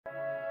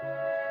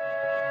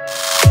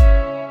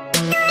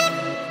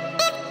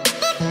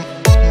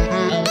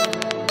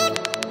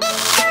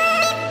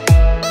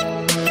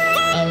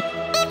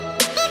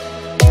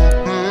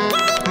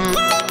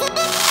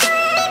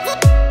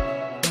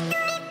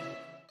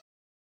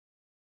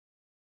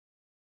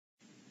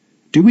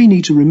Do we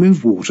need to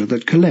remove water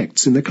that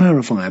collects in the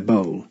clarifier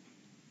bowl?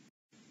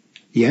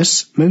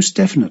 Yes, most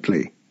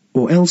definitely,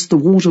 or else the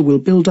water will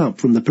build up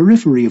from the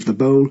periphery of the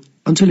bowl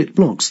until it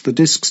blocks the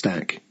disc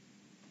stack.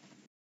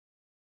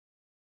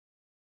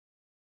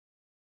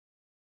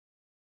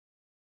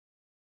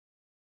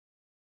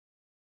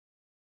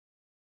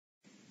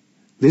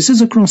 This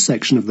is a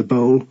cross-section of the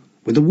bowl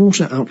with the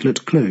water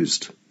outlet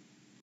closed.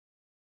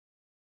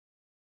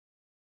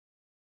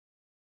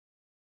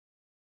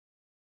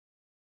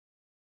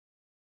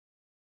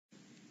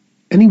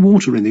 Any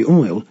water in the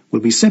oil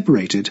will be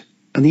separated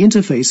and the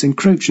interface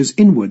encroaches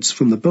inwards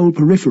from the bowl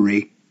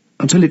periphery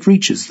until it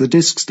reaches the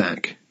disc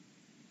stack.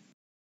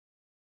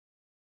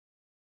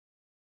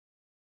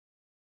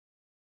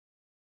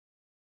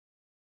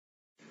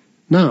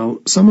 Now,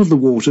 some of the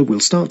water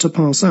will start to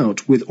pass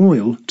out with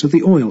oil to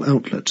the oil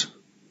outlet.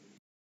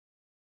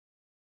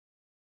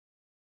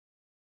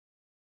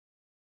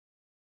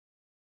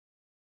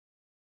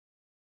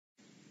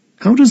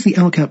 How does the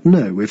ALCAP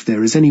know if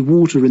there is any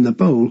water in the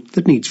bowl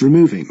that needs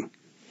removing?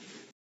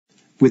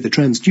 With the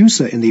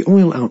transducer in the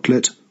oil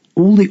outlet,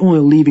 all the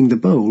oil leaving the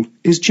bowl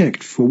is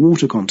checked for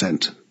water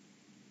content.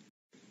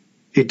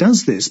 It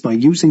does this by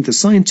using the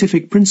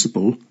scientific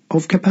principle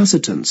of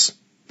capacitance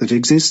that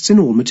exists in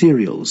all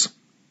materials.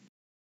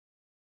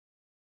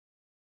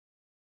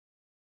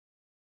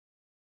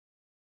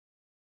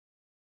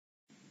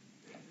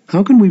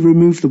 How can we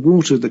remove the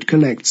water that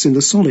collects in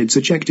the solids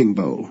ejecting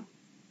bowl?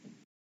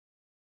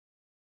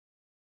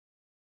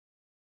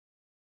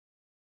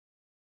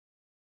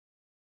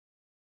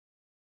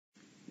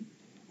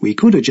 We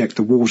could eject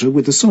the water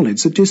with the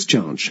solids at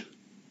discharge.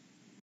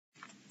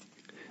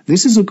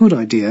 This is a good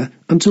idea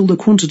until the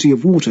quantity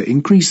of water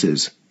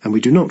increases and we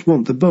do not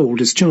want the bowl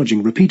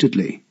discharging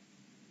repeatedly.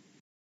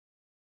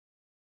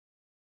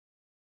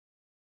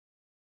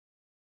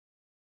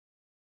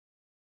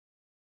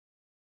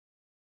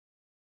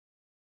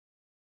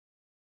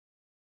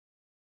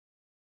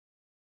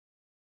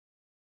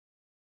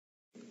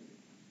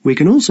 We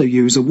can also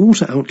use a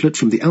water outlet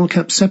from the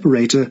ALCAP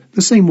separator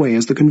the same way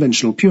as the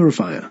conventional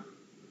purifier.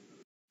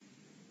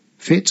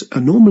 Fit a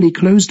normally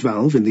closed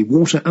valve in the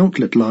water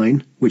outlet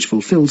line, which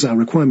fulfills our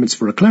requirements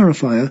for a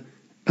clarifier,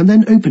 and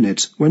then open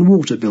it when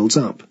water builds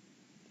up.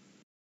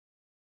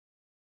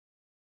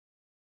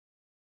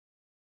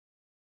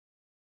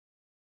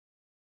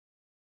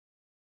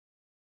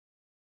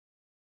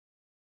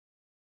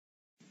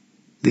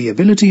 The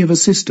ability of a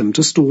system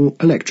to store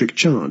electric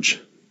charge.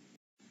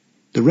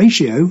 The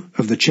ratio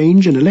of the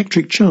change in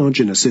electric charge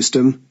in a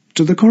system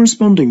to the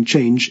corresponding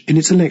change in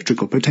its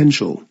electrical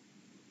potential.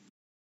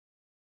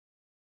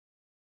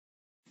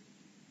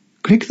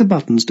 Click the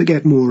buttons to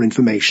get more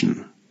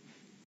information.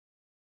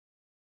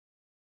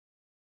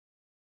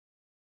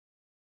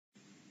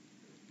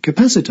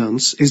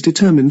 Capacitance is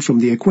determined from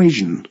the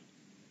equation.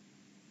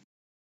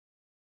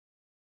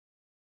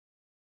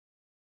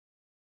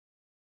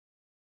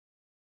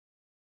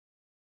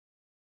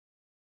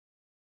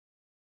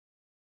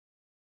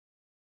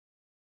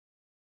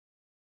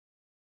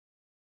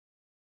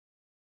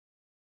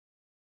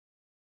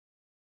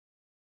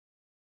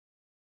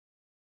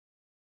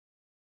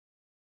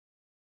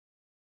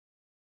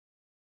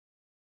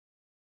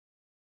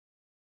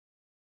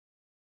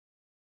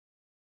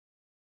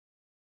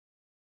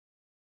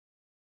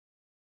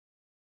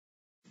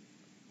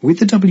 With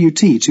the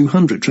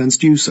WT200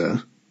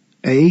 transducer,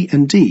 A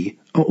and D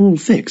are all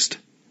fixed,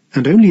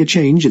 and only a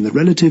change in the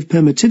relative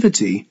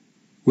permittivity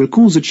will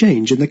cause a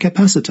change in the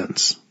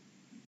capacitance.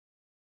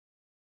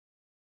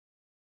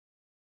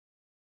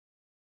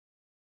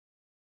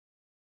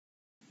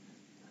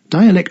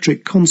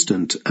 Dielectric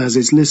constant as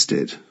is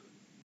listed.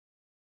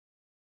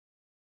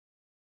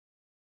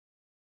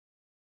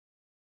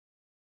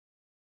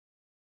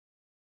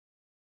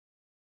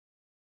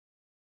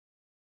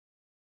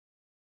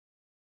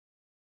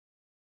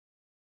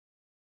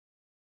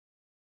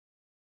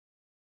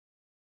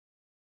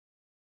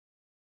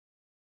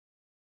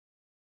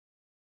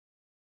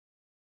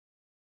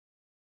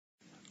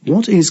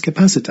 What is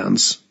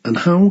capacitance, and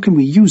how can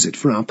we use it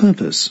for our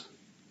purpose?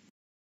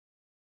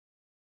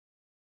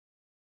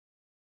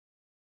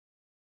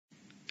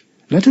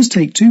 Let us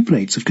take two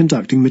plates of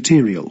conducting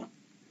material.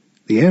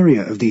 The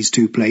area of these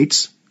two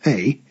plates,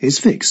 A, is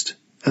fixed,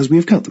 as we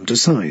have cut them to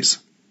size.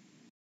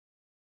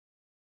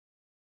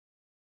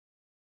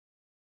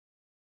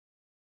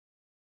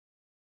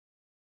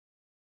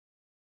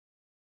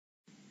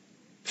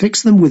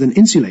 Fix them with an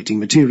insulating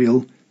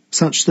material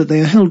such that they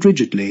are held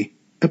rigidly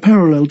a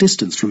parallel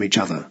distance from each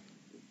other.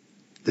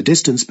 The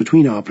distance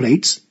between our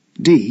plates,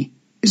 D,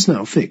 is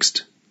now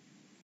fixed.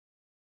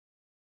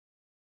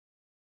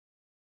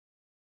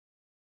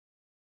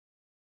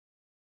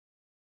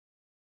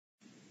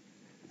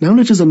 Now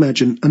let us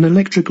imagine an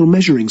electrical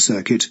measuring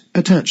circuit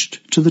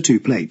attached to the two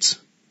plates.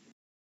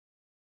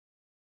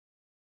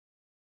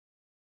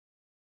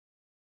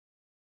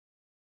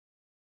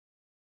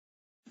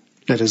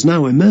 Let us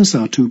now immerse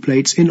our two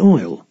plates in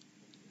oil.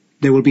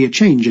 There will be a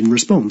change in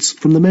response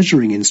from the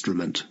measuring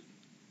instrument.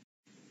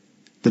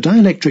 The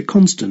dielectric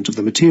constant of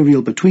the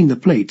material between the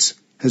plates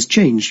has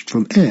changed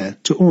from air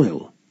to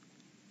oil.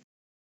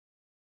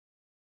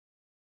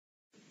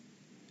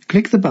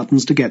 Click the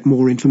buttons to get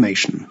more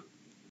information.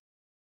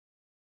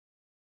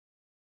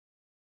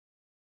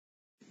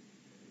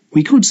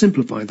 We could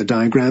simplify the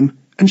diagram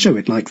and show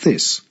it like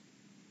this.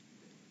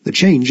 The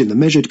change in the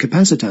measured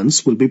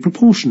capacitance will be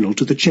proportional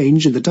to the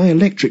change in the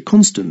dielectric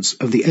constants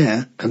of the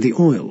air and the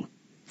oil,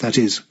 that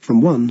is,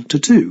 from 1 to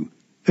 2,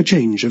 a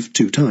change of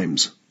 2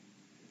 times.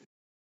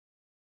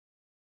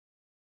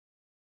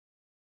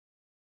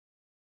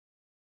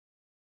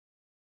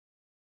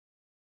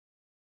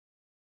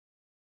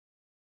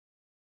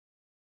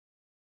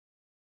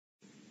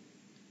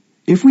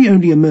 If we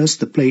only immerse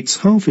the plates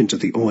half into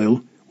the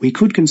oil, we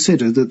could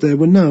consider that there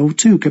were now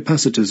 2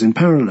 capacitors in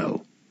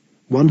parallel,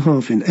 one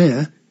half in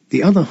air,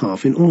 the other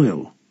half in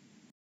oil.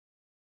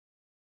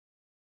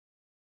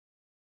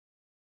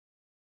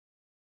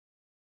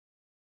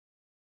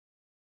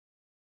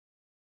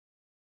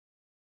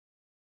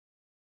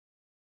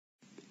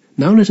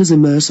 Now let us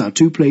immerse our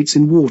 2 plates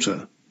in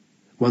water.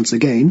 Once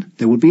again,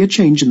 there will be a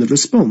change in the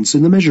response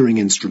in the measuring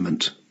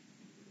instrument.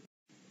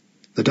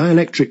 The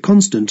dielectric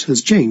constant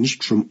has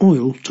changed from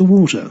oil to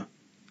water.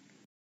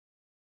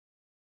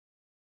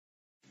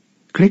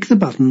 Click the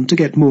button to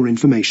get more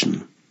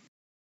information.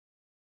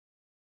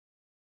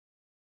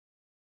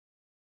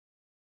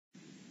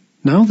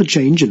 Now the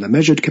change in the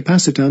measured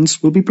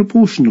capacitance will be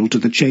proportional to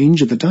the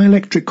change of the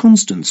dielectric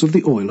constants of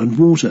the oil and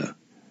water,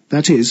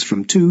 that is,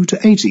 from 2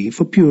 to 80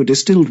 for pure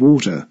distilled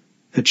water,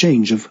 a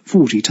change of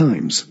 40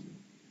 times.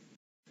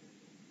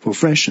 For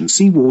fresh and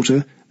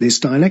seawater, this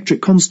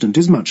dielectric constant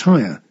is much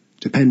higher,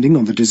 depending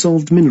on the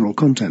dissolved mineral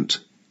content.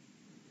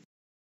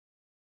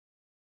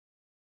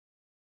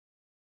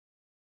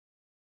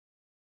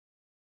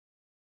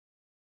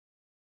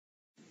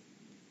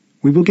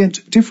 We will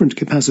get different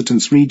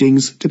capacitance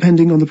readings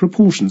depending on the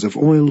proportions of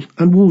oil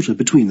and water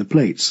between the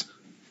plates.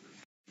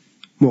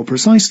 More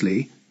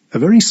precisely, a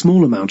very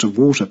small amount of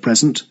water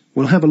present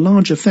will have a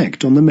large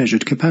effect on the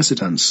measured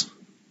capacitance.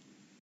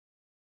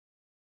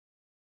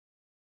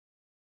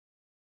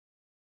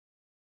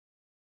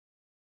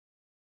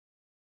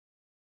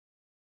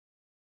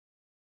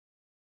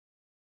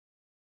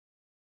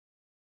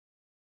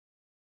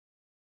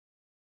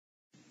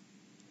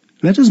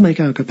 Let us make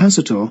our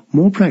capacitor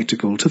more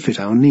practical to fit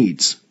our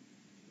needs.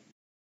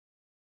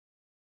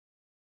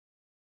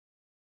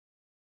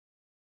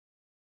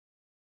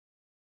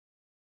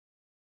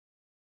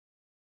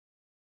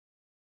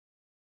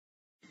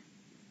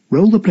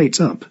 Roll the plates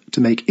up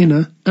to make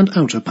inner and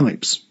outer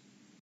pipes.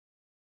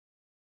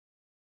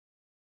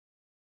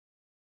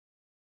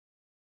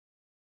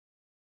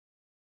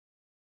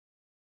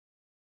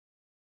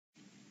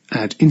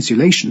 Add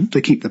insulation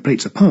to keep the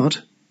plates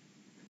apart.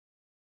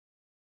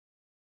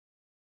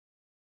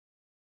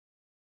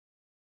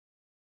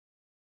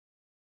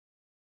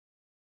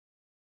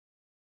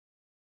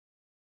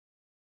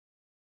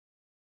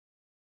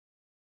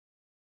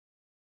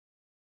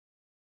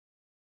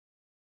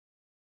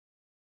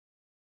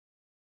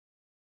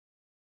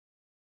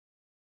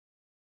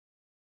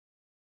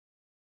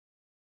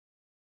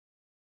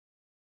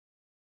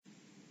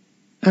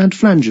 Add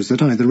flanges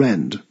at either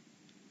end.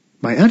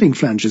 By adding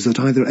flanges at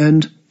either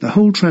end, the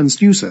whole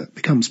transducer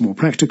becomes more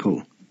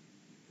practical.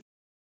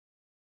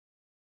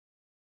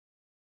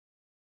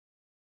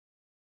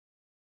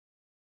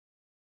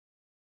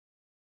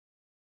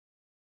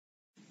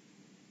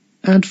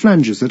 Add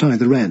flanges at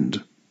either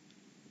end.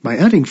 By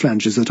adding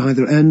flanges at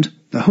either end,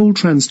 the whole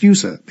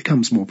transducer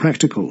becomes more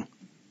practical.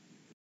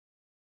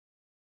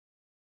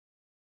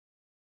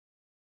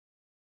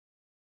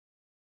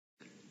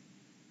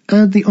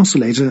 Add the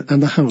oscillator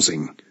and the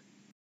housing.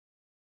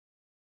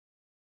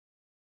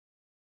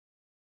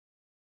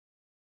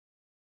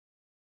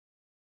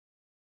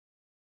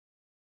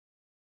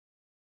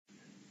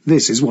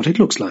 This is what it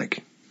looks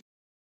like.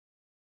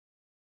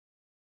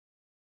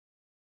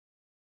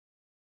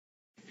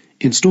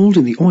 Installed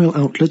in the oil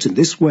outlet in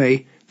this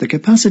way, the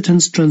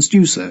capacitance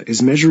transducer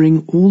is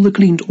measuring all the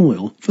cleaned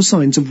oil for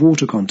signs of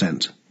water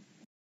content.